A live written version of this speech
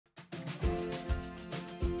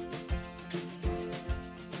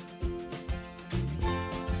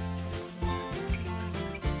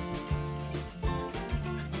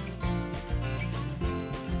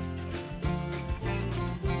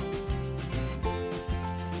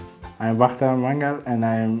I'm Bakhtar Mangal and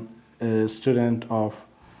I'm a student of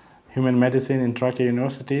Human Medicine in Trakia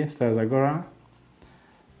University, Stara Zagora.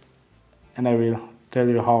 And I will tell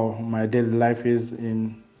you how my daily life is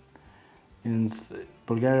in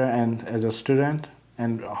Bulgaria and as a student,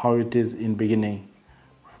 and how it is in beginning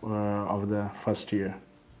of the first year.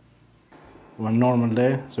 One normal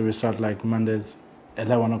day, so we start like Mondays,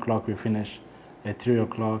 11 o'clock, we finish at 3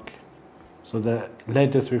 o'clock. So the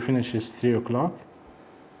latest we finish is 3 o'clock.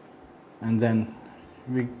 And then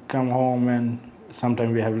we come home and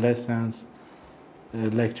sometimes we have lessons,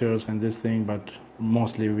 lectures and this thing, but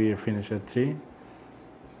mostly we finish at 3.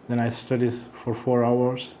 Then I study for 4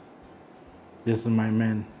 hours. This is my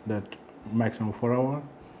main, that maximum 4 hours.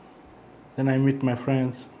 Then I meet my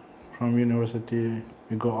friends from university.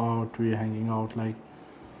 We go out, we hanging out, like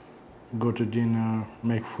go to dinner,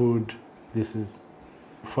 make food. This is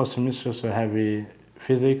first semester, so heavy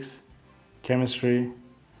physics, chemistry,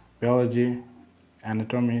 biology,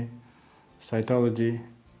 anatomy, cytology,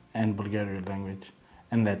 and Bulgarian language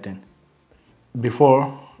and Latin.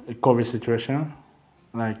 Before the COVID situation,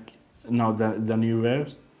 like now the new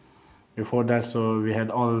waves, before that, so we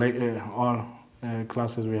had all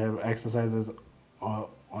classes, we have exercises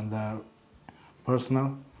on the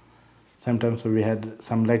personal. Sometimes we had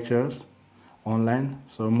some lectures online,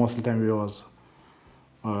 so most of the time we was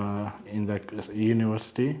in the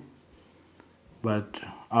university. But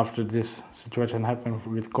after this situation happened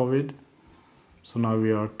with COVID, so now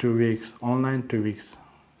we are 2 weeks online, 2 weeks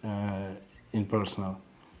in personal.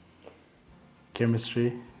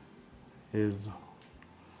 Chemistry is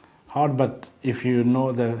hard, but if you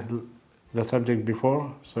know the subject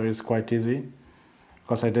before, so it's quite easy.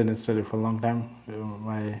 Because I didn't study for a long time,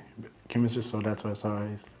 my chemistry, so that's why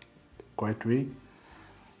it's quite weak.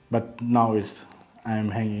 But now I'm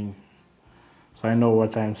hanging. So I know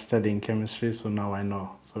what I'm studying chemistry, so now I know.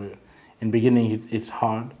 So in beginning it's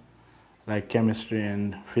hard, like chemistry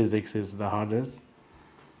and physics is the hardest.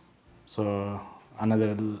 So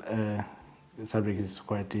another subject is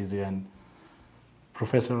quite easy, and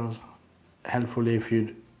professors helpfully, if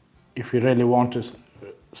you really want to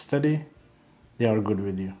study, they are good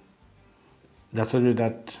with you. The subject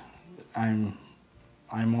that I'm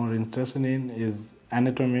more interested in is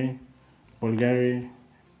anatomy, Bulgarian,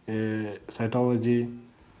 cytology,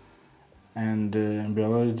 and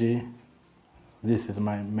biology. This is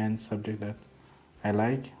my main subject that I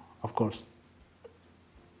like. Of course,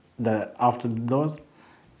 after those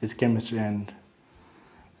is chemistry and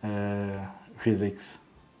physics.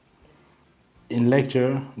 In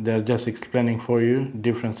lecture, they're just explaining for you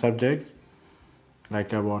different subjects,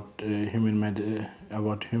 like about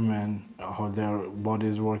human, how their body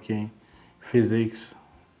is working, physics,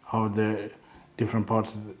 how the different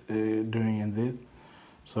parts doing in this.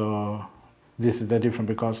 So this is the difference,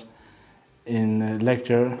 because in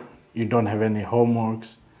lecture you don't have any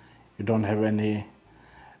homeworks, you don't have any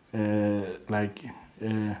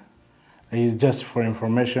it's just for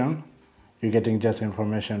information. You're getting just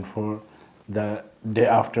information for the day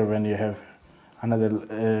after when you have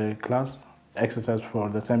another class, exercise for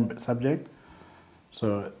the same subject.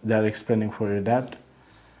 So they're explaining for you that.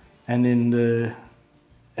 And in the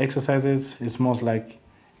exercises, it's most like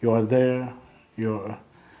you are there, your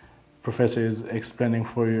professor is explaining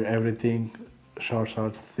for you everything,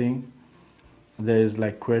 short thing. There is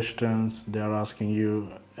like questions they are asking you,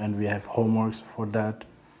 and we have homeworks for that.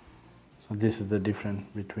 So this is the difference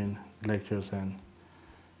between lectures and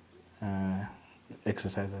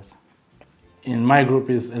exercises. In my group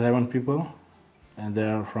is 11 people, and they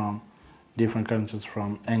are from different countries,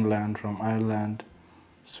 from England, from Ireland,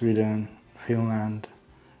 Sweden, Finland,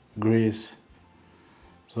 Greece.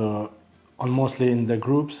 So mostly in the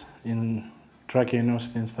groups in Trakia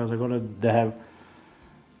University in Stara Zagora, they have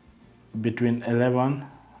between 11,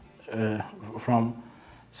 from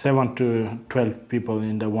 7 to 12 people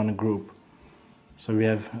in the one group. So we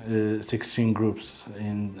have 16 groups,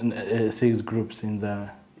 6 groups in the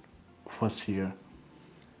first year.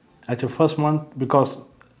 At the first month, because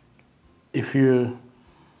if you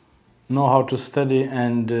know how to study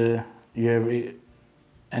and you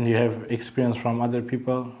have experience from other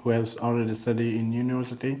people who have already studied in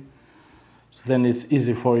university, so then it's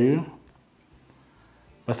easy for you.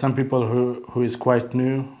 But some people who is quite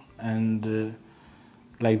new and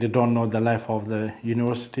like they don't know the life of the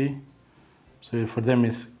university, so for them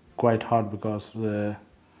it's quite hard, because they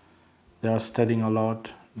are studying a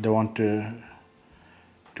lot. They want to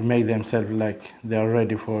make themselves like they are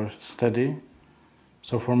ready for study.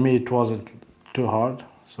 So for me it wasn't too hard,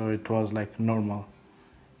 so it was like normal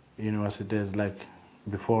universities like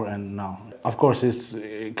before and now. Of course it's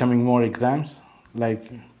coming more exams,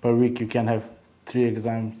 like per week you can have 3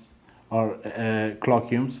 exams or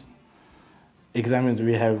colloquiums. Exams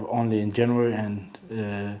we have only in January and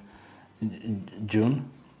June.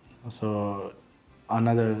 So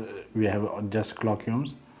another we have just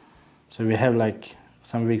colloquiums. So we have like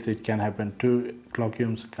some weeks it can happen 2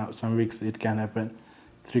 colloquiums, some weeks it can happen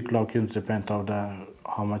 3 colloquiums, depends on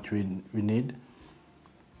how much we need.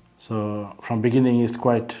 So from beginning it's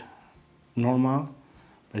quite normal,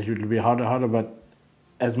 but it will be harder. But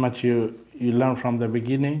as much you learn from the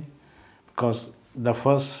beginning, because the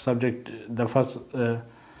first subject, the first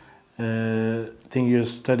thing you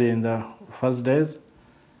study in the first days,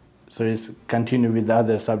 so it's continue with the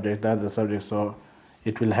other subject, so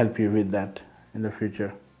it will help you with that in the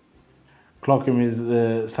future. Colloquium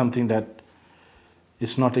is something that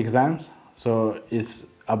is not exams, so it's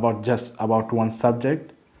just about one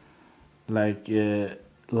subject, like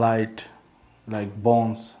light, like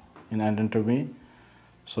bones in anatomy.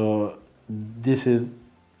 So this is,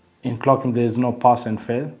 in colloquium there is no pass and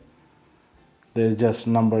fail, there is just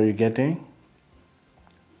number you're getting,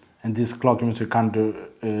 and these colloquiums you can't do,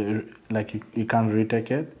 like you can't retake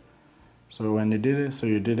it. So when you did it, so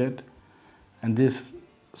you did it. And this,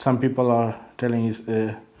 some people are telling is,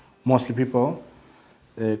 mostly people,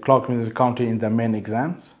 colloquium is counted in the main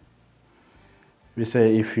exams. We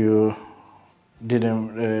say if you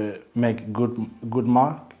didn't make good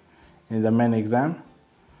mark in the main exam,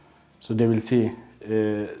 so they will see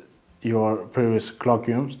your previous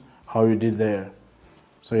colloquiums, how you did there.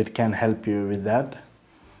 So it can help you with that.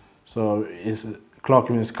 So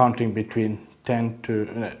colloquium is counting between 5 to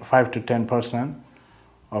 10%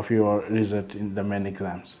 of your result in the main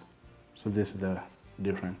exams. So this is the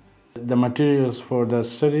difference. The materials for the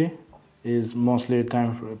study is mostly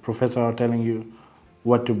time professor are telling you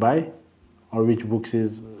what to buy or which books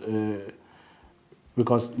is,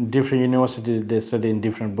 because different universities they study in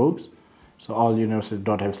different books, so all universities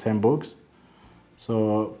don't have same books.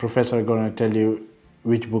 So professor are going to tell you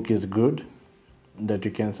which book is good that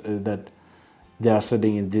you can that they are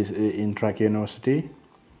studying in Trakia University.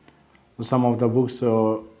 Some of the books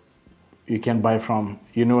you can buy from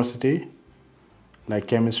university, like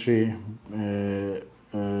chemistry,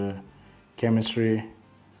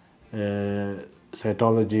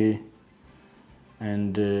 cytology,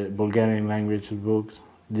 and Bulgarian language books.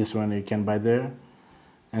 This one you can buy there,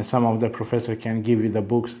 and some of the professor can give you the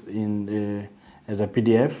books in as a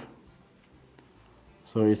PDF.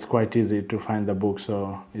 So it's quite easy to find the book,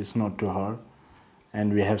 so it's not too hard.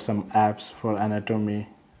 And we have some apps for anatomy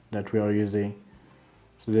that we are using.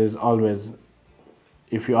 So there's always,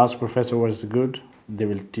 if you ask professor what is good, they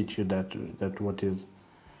will teach you that what is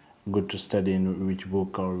good to study in which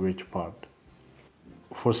book or which part.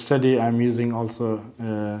 For study, I'm using also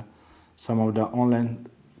some of the online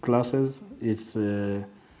classes. It's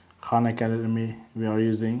Khan Academy we are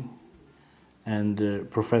using, and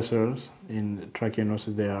professors in Trakia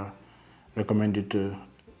University, they are recommended to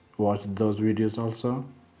watch those videos also.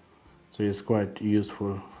 So it's quite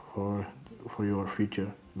useful for your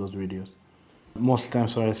future, those videos. Most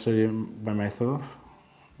times I study by myself,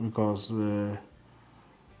 because a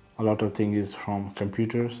lot of things is from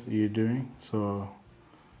computers you're doing, so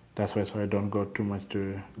that's why I don't go too much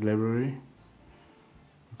to library,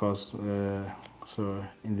 because so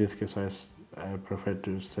in this case I prefer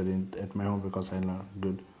to study at my home, because I learn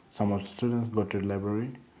good. Some of the students go to the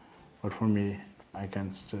library, but for me I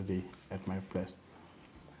can study at my place.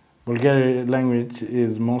 Bulgarian language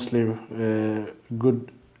is mostly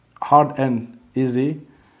good, hard and easy,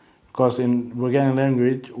 because in Bulgarian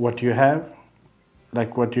language what you have,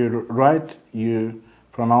 like what you write, you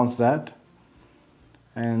pronounce that,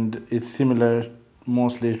 and it's similar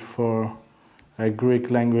mostly for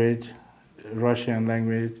Greek language, Russian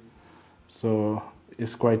language, so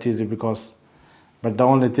it's quite easy, but the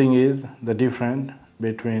only thing is the difference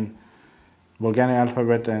between Bulgarian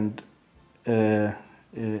alphabet and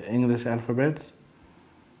English alphabets,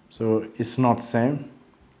 so it's not same.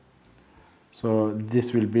 So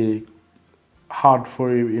this will be hard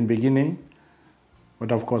for you in beginning,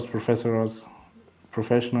 but of course professor was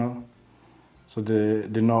professional, so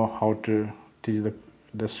they know how to teach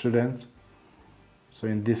the students. So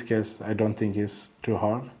in this case I don't think it's too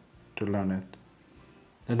hard to learn it.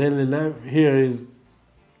 The daily life here is,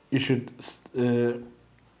 you should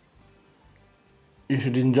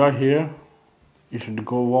enjoy here. You should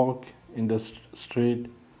go walk in the street,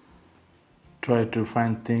 try to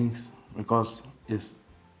find things, because it's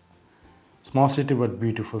small city but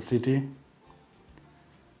beautiful city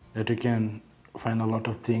that you can find a lot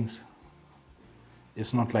of things.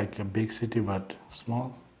 It's not like a big city but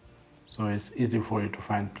small, so it's easy for you to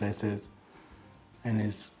find places and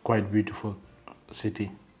it's quite beautiful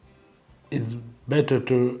city. It's better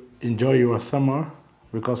to enjoy your summer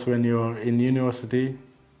because when you're in university,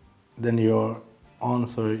 then you're on,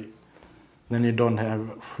 so then you don't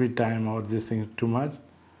have free time or this thing too much.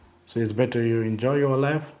 So it's better you enjoy your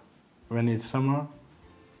life when it's summer.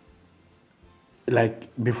 Like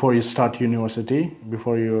before you start university,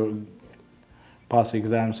 before you pass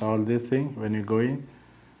exams, all this thing, when you go in.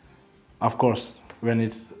 Of course, when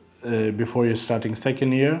it's before you're starting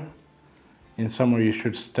second year, in summer you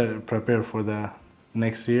should prepare for the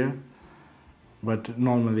next year. But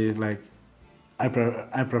normally, like I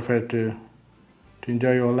prefer to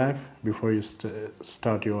enjoy your life before you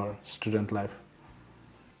start your student life.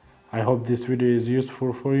 I hope this video is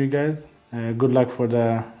useful for you guys. Good luck for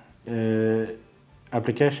the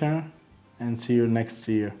application, and see you next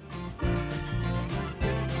year.